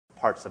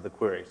parts of the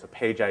query. So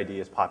page ID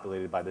is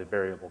populated by the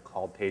variable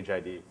called page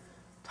ID.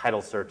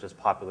 Title search is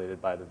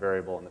populated by the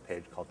variable in the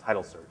page called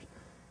title search.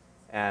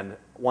 And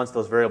once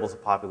those variables are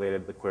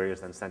populated, the query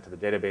is then sent to the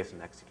database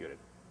and executed.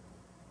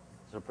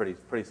 So pretty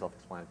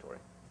self-explanatory.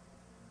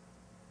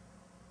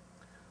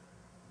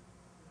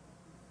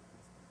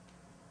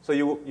 So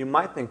you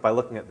might think by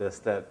looking at this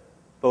that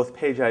both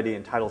page ID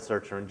and title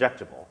search are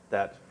injectable.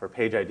 That for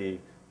page ID,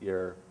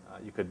 you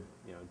could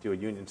do a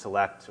union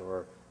select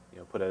or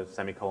put a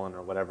semicolon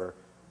or whatever.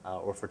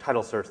 Or for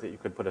title search, that you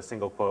could put a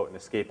single quote and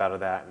escape out of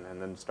that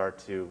and then start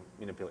to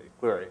manipulate the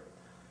query.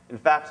 In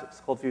fact,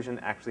 ColdFusion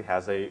actually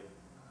has a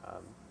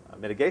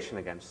mitigation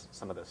against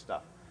some of this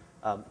stuff.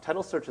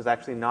 Title search is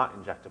actually not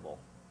injectable.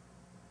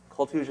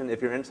 ColdFusion,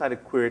 if you're inside a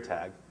query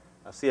tag,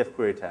 a CF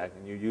query tag,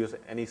 and you use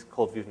any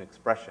ColdFusion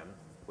expression,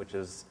 which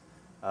is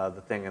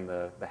the thing in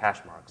the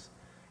hash marks,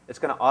 it's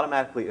going to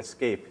automatically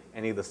escape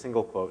any of the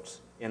single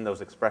quotes in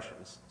those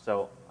expressions.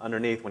 So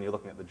underneath, when you're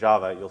looking at the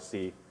Java, you'll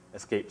see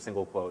escape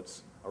single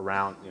quotes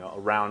around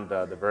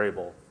the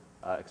variable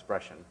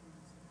expression.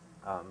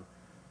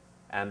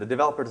 And the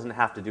developer doesn't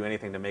have to do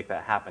anything to make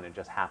that happen. It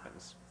just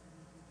happens.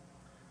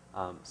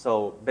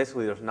 So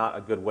basically, there's not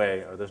a good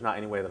way, or there's not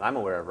any way that I'm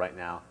aware of right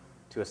now,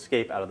 to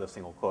escape out of those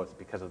single quotes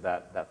because of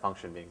that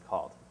function being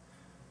called.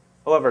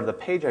 However, the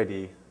page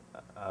ID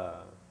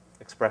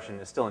expression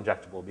is still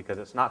injectable because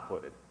it's not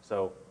quoted.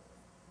 So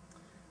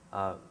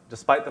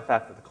despite the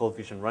fact that the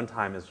ColdFusion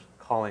runtime is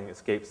calling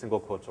escape single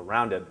quotes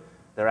around it,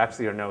 there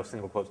actually are no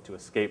single quotes to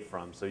escape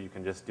from. So you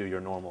can just do your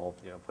normal,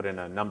 put in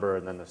a number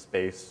and then the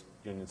space,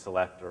 union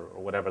select, or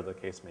whatever the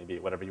case may be,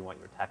 whatever you want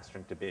your text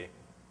string to be.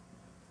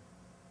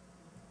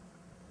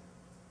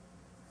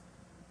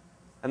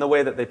 And the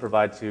way that they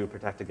provide to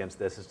protect against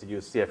this is to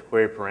use CF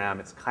query param.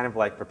 It's kind of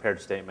like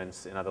prepared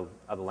statements in other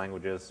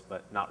languages,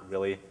 but not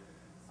really.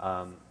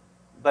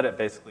 But it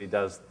basically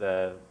does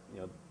the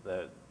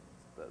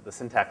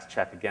syntax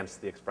check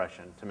against the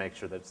expression to make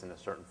sure that it's in a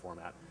certain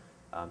format.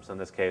 So in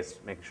this case,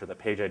 making sure that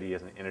page ID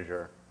is an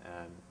integer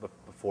and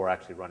before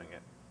actually running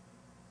it.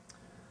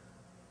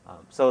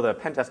 So the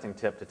pen testing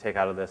tip to take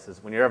out of this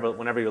is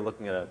whenever you're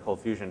looking at a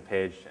ColdFusion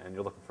page and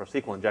you're looking for a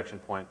SQL injection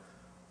point,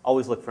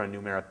 always look for a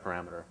numeric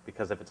parameter,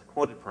 because if it's a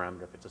quoted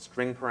parameter, if it's a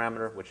string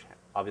parameter, which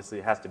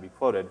obviously has to be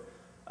quoted,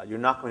 you're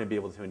not going to be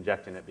able to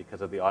inject in it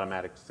because of the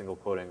automatic single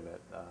quoting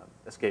that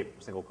escape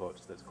single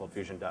quotes that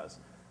ColdFusion does.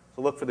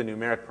 So look for the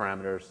numeric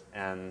parameters,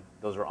 and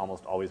those are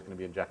almost always going to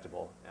be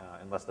injectable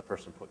unless the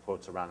person put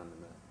quotes around them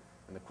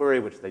in the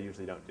query, which they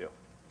usually don't do.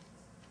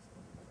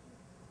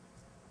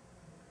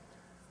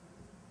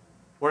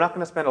 We're not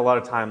going to spend a lot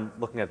of time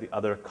looking at the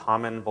other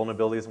common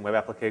vulnerabilities in web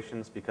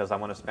applications because I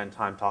want to spend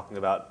time talking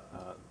about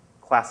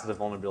classes of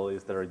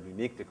vulnerabilities that are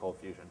unique to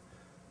ColdFusion.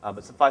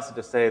 But suffice it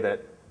to say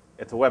that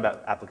it's a web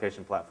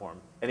application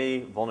platform. Any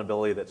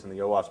vulnerability that's in the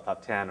OWASP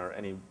top 10 or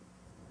any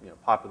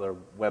popular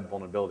web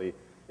vulnerability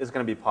is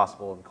going to be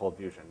possible in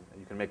ColdFusion.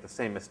 You can make the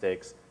same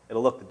mistakes.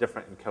 It'll look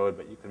different in code,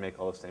 but you can make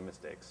all the same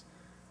mistakes.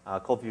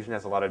 ColdFusion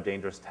has a lot of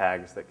dangerous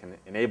tags that can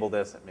enable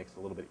this. It makes it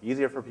a little bit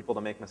easier for people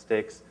to make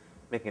mistakes,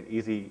 making it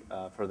easy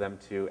for them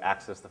to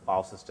access the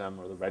file system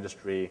or the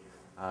registry,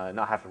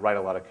 not have to write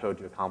a lot of code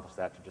to accomplish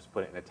that, to just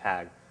put it in a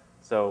tag.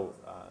 So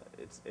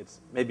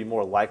it's maybe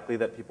more likely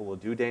that people will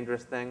do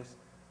dangerous things,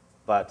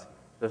 but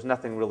there's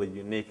nothing really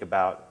unique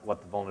about what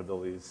the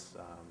vulnerabilities,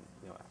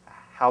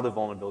 how the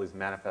vulnerabilities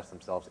manifest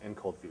themselves in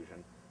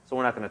ColdFusion. So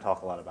we're not going to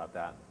talk a lot about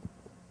that.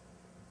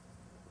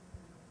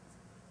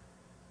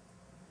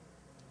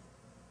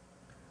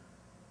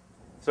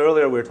 So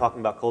earlier we were talking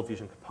about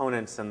ColdFusion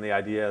components and the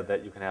idea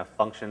that you can have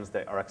functions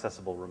that are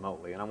accessible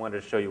remotely. And I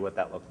wanted to show you what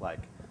that looked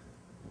like.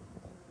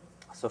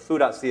 So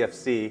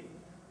foo.cfc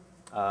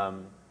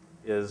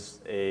is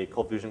a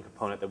ColdFusion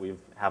component that we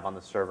have on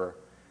the server.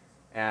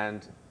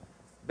 And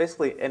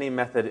basically any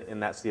method in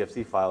that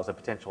CFC file is a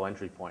potential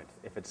entry point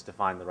if it's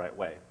defined the right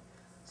way.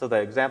 So the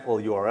example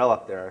URL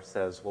up there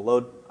says, we'll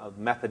load a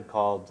method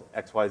called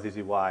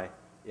xyzzy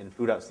in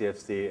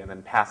foo.cfc and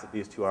then pass it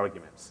these two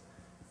arguments.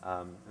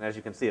 And as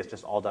you can see, it's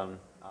just all done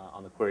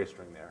on the query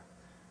string there.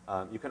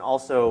 You can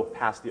also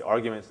pass the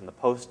arguments in the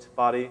post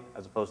body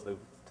as opposed to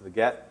the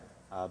get,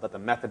 but the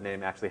method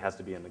name actually has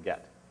to be in the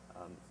get.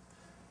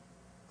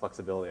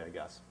 Flexibility, I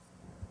guess.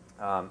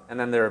 And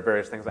then there are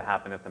various things that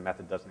happen if the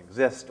method doesn't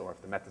exist or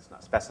if the method's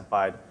not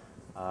specified.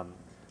 And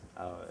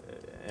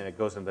it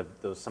goes into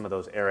some of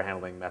those error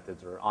handling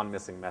methods or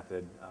on-missing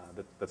method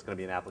that's going to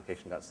be in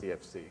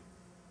application.cfc.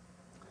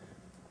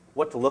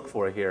 What to look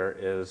for here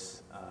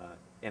is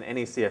in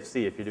any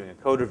CFC, if you're doing a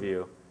code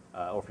review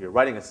or if you're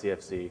writing a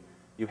CFC,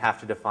 you have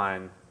to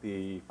define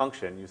the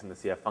function using the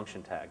CF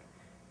function tag.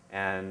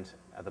 And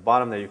at the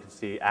bottom there, you can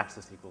see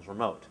access equals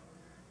remote.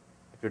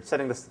 If you're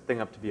setting this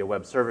thing up to be a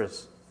web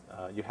service,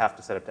 you have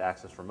to set it to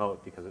access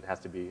remote because it has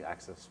to be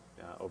accessed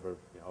over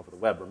the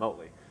web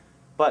remotely.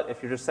 But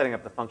if you're just setting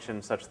up the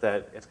function such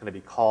that it's going to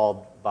be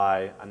called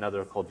by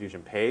another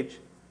ColdFusion page,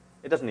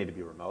 it doesn't need to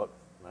be remote.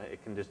 Right?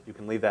 You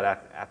can leave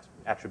that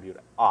attribute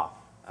off.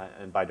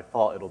 And by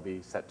default, it'll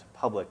be set to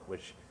public,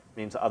 which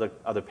means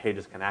other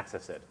pages can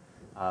access it,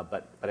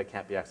 but it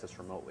can't be accessed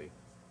remotely.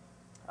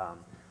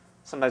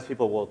 Sometimes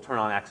people will turn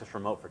on access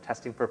remote for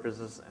testing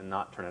purposes and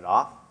not turn it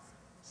off.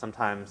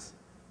 Sometimes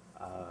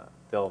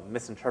they'll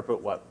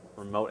misinterpret what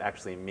remote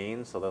actually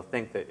means, so they'll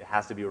think that it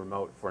has to be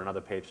remote for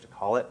another page to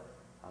call it.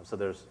 So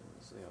there's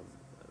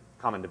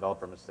common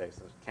developer mistakes.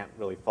 You can't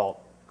really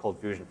fault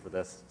ColdFusion for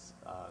this,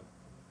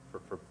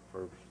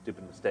 for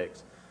stupid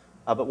mistakes.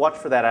 But watch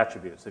for that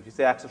attribute. So if you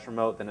say access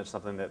remote, then it's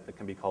something that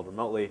can be called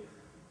remotely,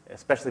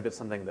 especially if it's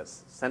something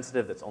that's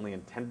sensitive, that's only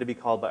intended to be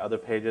called by other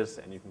pages,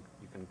 and you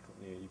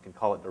can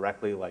call it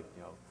directly, like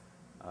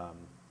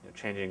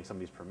changing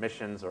somebody's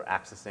permissions or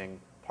accessing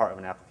part of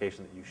an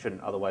application that you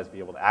shouldn't otherwise be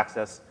able to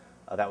access.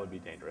 That would be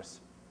dangerous.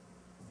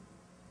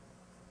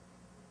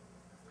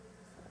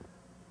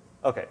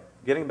 Okay,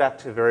 getting back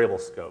to variable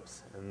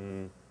scopes,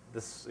 and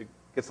it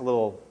gets a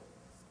little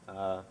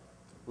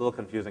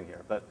confusing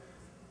here. But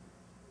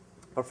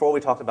before we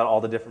talked about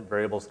all the different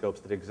variable scopes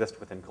that exist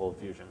within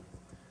ColdFusion,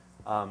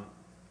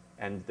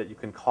 and that you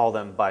can call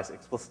them by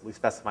explicitly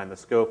specifying the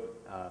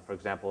scope. For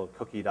example,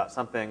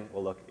 cookie.something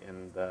will look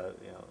in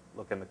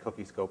the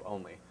cookie scope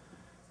only.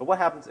 But what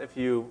happens if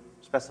you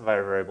specify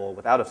a variable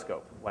without a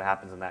scope? What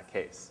happens in that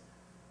case?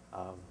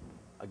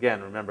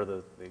 Again, remember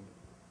the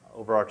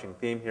overarching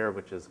theme here,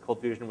 which is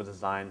ColdFusion was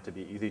designed to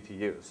be easy to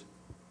use.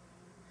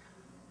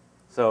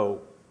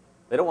 So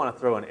they don't want to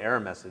throw an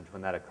error message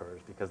when that occurs,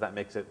 because that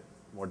makes it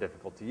more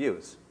difficult to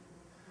use.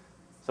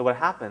 So what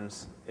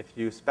happens if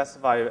you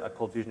specify a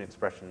ColdFusion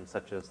expression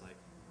such as like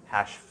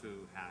hash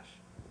foo hash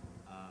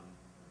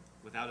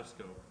without a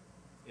scope,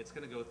 it's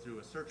going to go through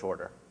a search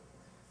order.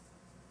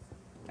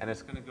 And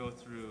it's going to go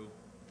through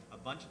a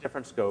bunch of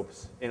different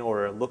scopes in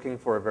order looking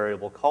for a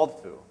variable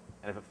called foo.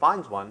 And if it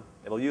finds one,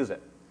 it'll use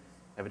it.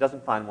 If it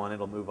doesn't find one,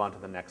 it'll move on to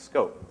the next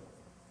scope.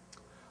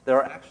 There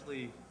are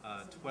actually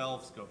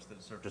 12 scopes that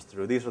it searches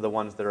through. These are the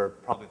ones that are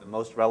probably the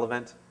most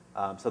relevant.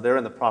 So they're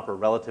in the proper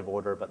relative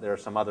order, but there are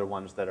some other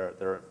ones that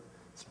are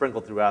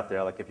sprinkled throughout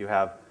there. Like if you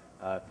have,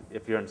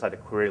 if you're inside a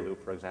query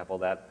loop, for example,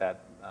 that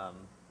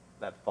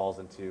falls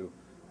into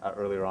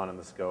earlier on in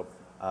the scope.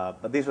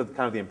 But these are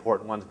kind of the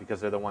important ones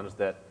because they're the ones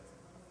that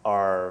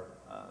are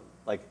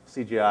like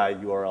CGI,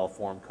 URL,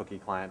 form, cookie,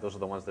 client. Those are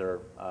the ones that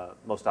are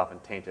most often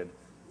tainted.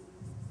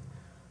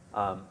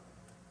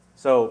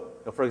 So,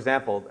 for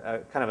example,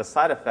 kind of a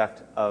side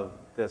effect of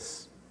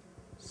this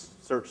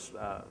search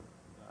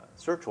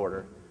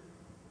order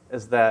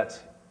is that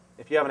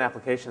if you have an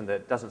application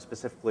that doesn't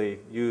specifically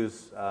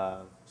use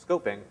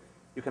scoping,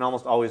 you can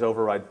almost always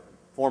override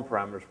form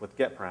parameters with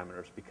get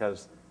parameters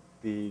because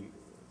the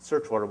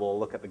search order will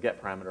look at the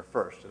get parameter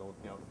first. It'll,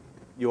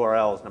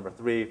 URL is number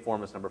 3,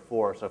 form is number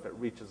 4. So if it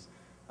reaches,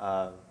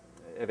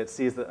 if it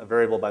sees a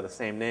variable by the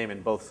same name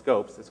in both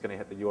scopes, it's going to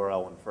hit the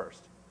URL one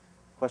first.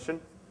 Question?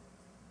 Do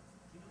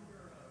you know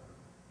where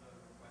the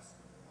request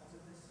falls in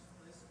this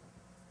list?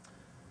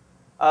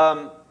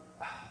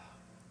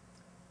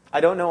 I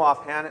don't know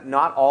offhand.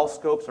 Not all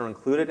scopes are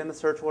included in the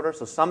search order,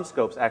 so some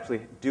scopes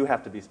actually do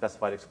have to be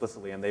specified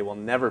explicitly, and they will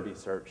never be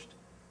searched.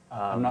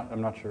 I'm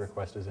not sure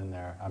request is in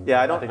there.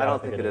 I don't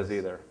think it is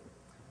either.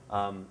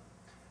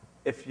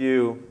 If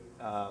you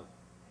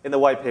in the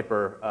white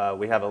paper,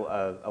 we have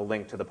a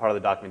link to the part of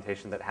the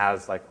documentation that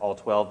has like all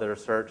 12 that are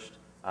searched.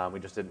 We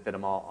just didn't fit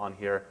them all on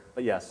here,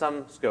 but yeah,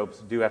 some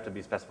scopes do have to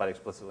be specified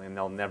explicitly, and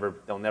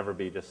they'll never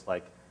be just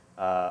like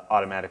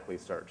automatically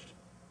searched.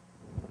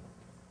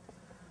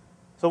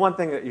 So one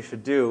thing that you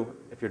should do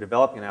if you're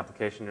developing an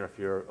application, or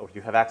if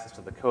you have access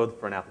to the code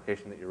for an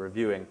application that you're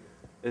reviewing,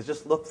 is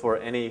just look for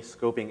any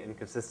scoping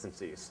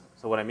inconsistencies.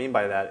 So what I mean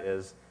by that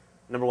is,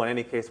 number one,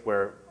 any case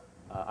where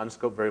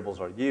unscoped variables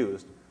are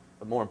used,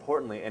 but more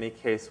importantly, any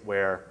case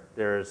where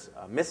there's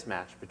a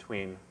mismatch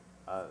between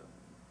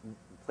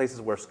places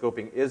where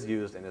scoping is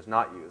used and is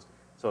not used.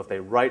 So if they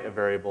write a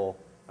variable,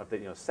 if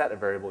they set a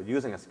variable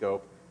using a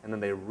scope, and then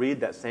they read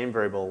that same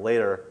variable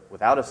later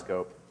without a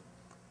scope,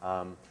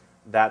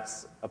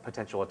 that's a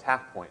potential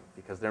attack point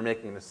because they're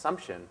making an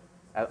assumption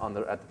at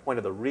the point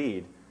of the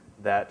read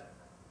that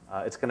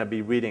it's going to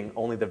be reading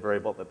only the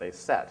variable that they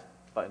set.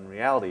 But in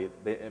reality,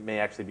 it may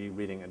actually be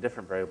reading a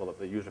different variable that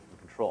the user can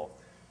control.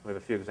 We have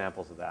a few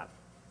examples of that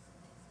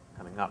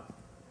coming up.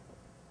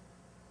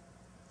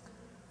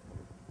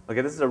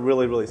 Okay, this is a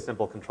really, really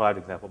simple contrived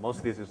example. Most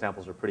of these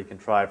examples are pretty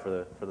contrived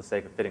for the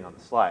sake of fitting on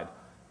the slide.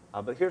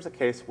 But here's a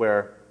case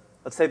where,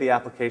 let's say the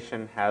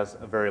application has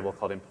a variable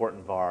called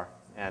important var,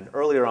 and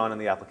earlier on in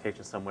the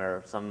application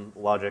somewhere, some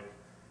logic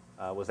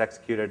was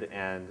executed,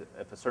 and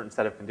if a certain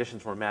set of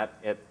conditions were met,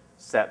 it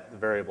set the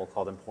variable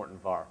called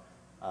important var.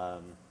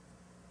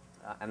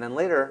 And then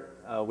later,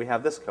 we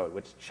have this code,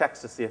 which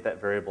checks to see if that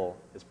variable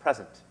is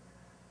present.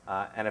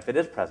 And if it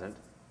is present,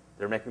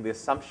 they're making the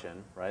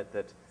assumption, right,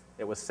 that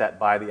it was set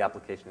by the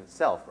application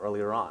itself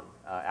earlier on,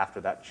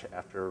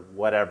 after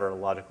whatever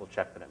logical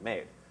check that it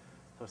made.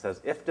 So it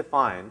says, if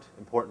defined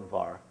important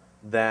var,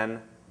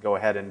 then go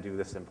ahead and do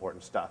this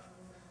important stuff.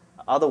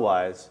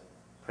 Otherwise,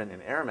 print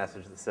an error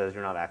message that says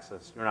you're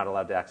not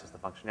allowed to access the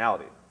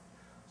functionality.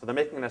 So they're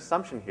making an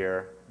assumption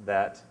here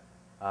that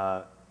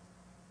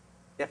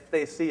if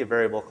they see a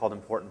variable called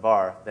important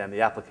var, then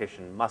the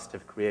application must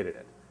have created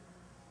it.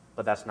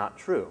 But that's not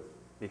true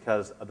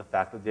because of the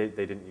fact that they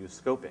didn't use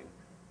scoping.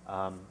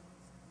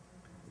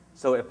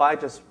 So if I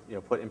just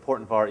put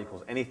important var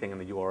equals anything in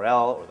the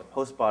URL or the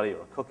post body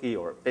or cookie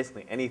or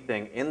basically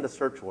anything in the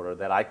search order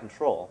that I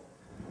control,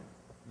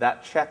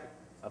 that check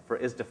for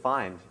is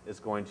defined is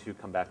going to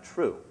come back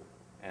true,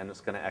 and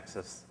it's going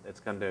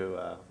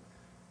to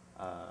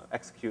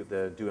execute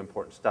the do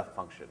important stuff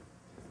function.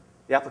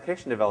 The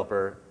application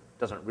developer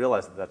doesn't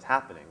realize that that's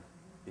happening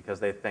because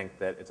they think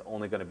that it's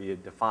only going to be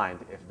defined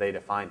if they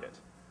defined it.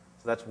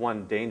 So that's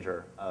one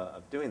danger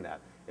of doing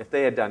that. If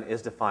they had done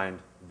is defined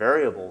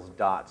variables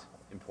dot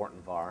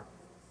important var,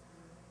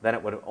 then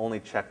it would have only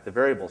checked the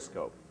variable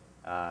scope,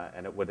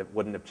 and it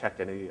wouldn't have checked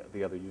any of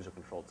the other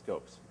user-controlled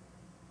scopes.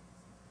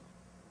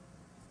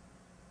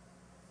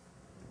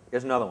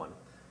 Here's another one.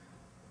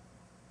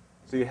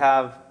 So you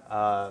have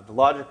the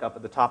logic up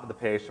at the top of the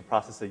page to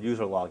process the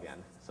user login.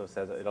 So it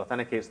says it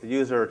authenticates the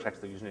user, checks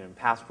the username and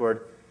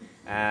password,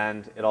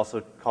 and it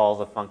also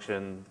calls a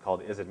function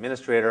called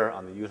isAdministrator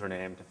on the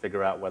username to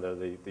figure out whether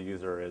the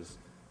user is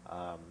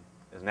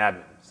an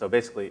admin. So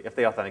basically, if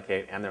they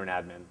authenticate and they're an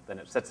admin, then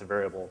it sets a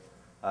variable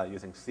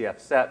using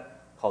cfset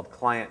called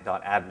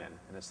client.admin,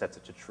 and it sets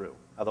it to true.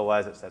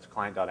 Otherwise, it sets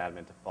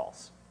client.admin to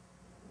false.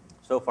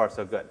 So far,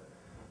 so good.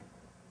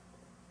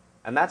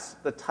 And that's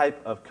the type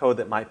of code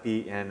that might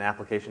be in an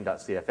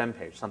application.cfm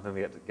page, something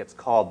that gets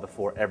called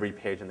before every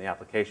page in the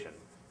application,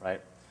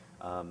 right?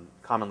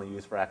 Commonly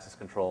used for access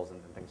controls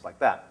and things like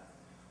that.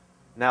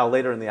 Now,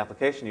 later in the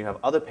application, you have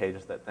other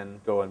pages that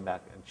then go in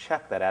back and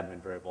check that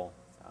admin variable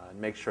and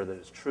make sure that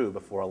it's true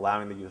before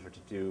allowing the user to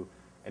do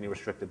any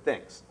restricted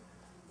things.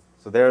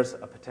 So there's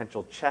a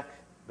potential check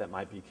that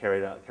might be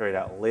carried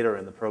out later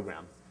in the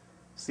program.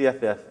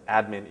 CF if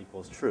admin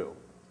equals true,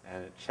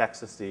 and it checks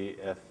to see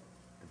if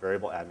the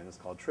variable admin is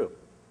called true.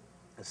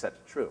 It's set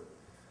to true.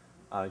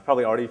 You've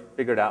probably already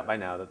figured out by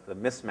now that the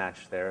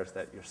mismatch there is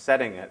that you're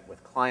setting it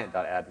with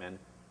client.admin,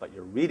 but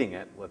you're reading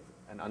it with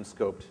an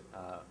unscoped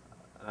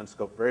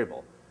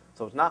variable.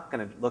 So it's not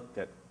going to look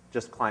at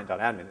just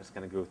client.admin. It's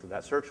going to go through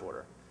that search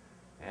order.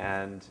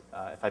 And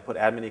if I put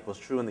admin equals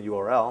true in the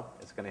URL,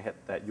 it's going to hit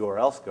that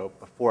URL scope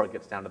before it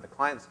gets down to the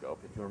client scope.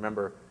 If you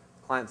remember,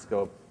 client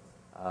scope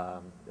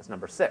is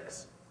number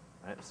 6.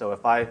 Right? So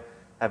if I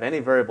have any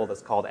variable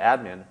that's called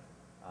admin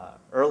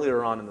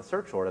earlier on in the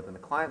search order than the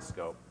client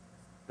scope,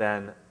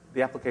 then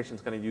the application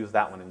is going to use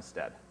that one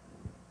instead.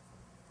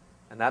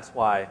 And that's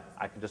why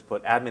I can just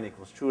put admin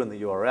equals true in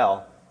the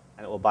URL,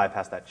 and it will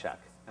bypass that check.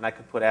 And I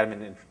could put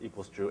admin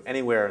equals true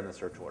anywhere in the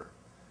search order.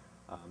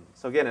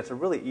 So again, it's a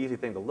really easy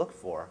thing to look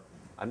for.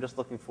 I'm just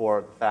looking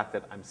for the fact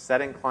that I'm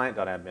setting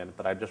client.admin,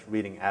 but I'm just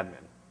reading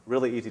admin.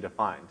 Really easy to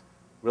find.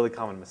 Really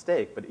common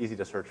mistake, but easy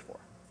to search for.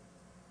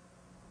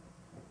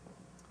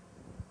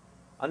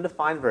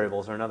 Undefined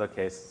variables are another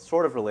case,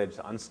 sort of related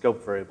to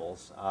unscoped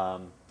variables,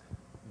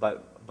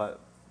 but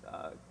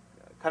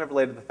kind of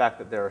related to the fact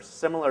that there are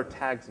similar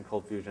tags in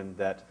ColdFusion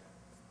that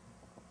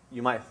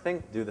you might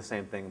think do the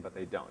same thing, but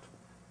they don't.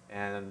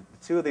 And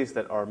the two of these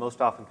that are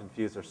most often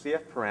confused are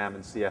cfparam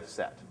and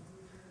cfset.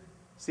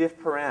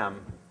 cfparam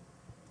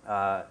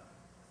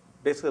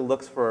basically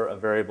looks for a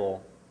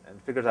variable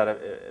and figures out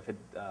if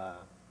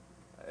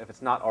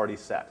it's not already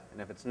set.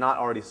 And if it's not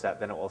already set,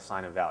 then it will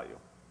assign a value.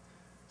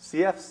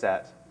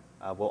 cfset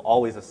will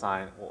always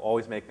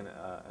make an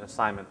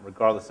assignment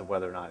regardless of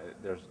whether or not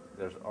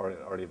there's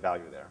already a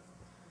value there.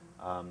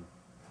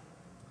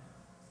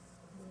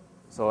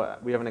 So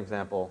we have an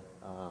example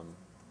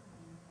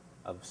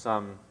of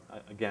some,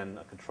 again,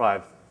 a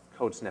contrived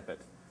code snippet.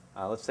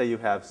 Let's say you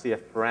have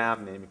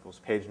cfparam, name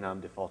equals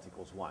pagenum, default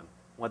equals 1.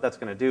 What that's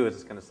going to do is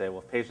it's going to say,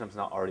 well, if pagenum is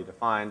not already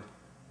defined,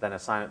 then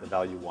assign it the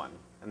value 1.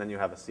 And then you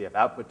have a cf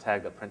output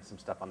tag that prints some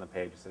stuff on the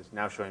page. It says,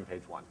 now showing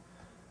page 1.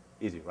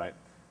 Easy, right?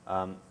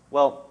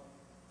 Well,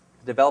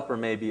 the developer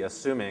may be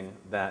assuming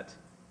that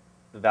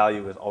the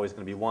value is always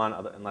going to be 1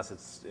 unless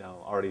it's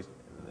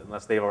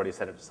unless they've already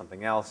set it to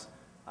something else.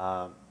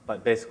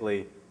 But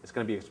basically, it's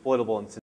going to be exploitable in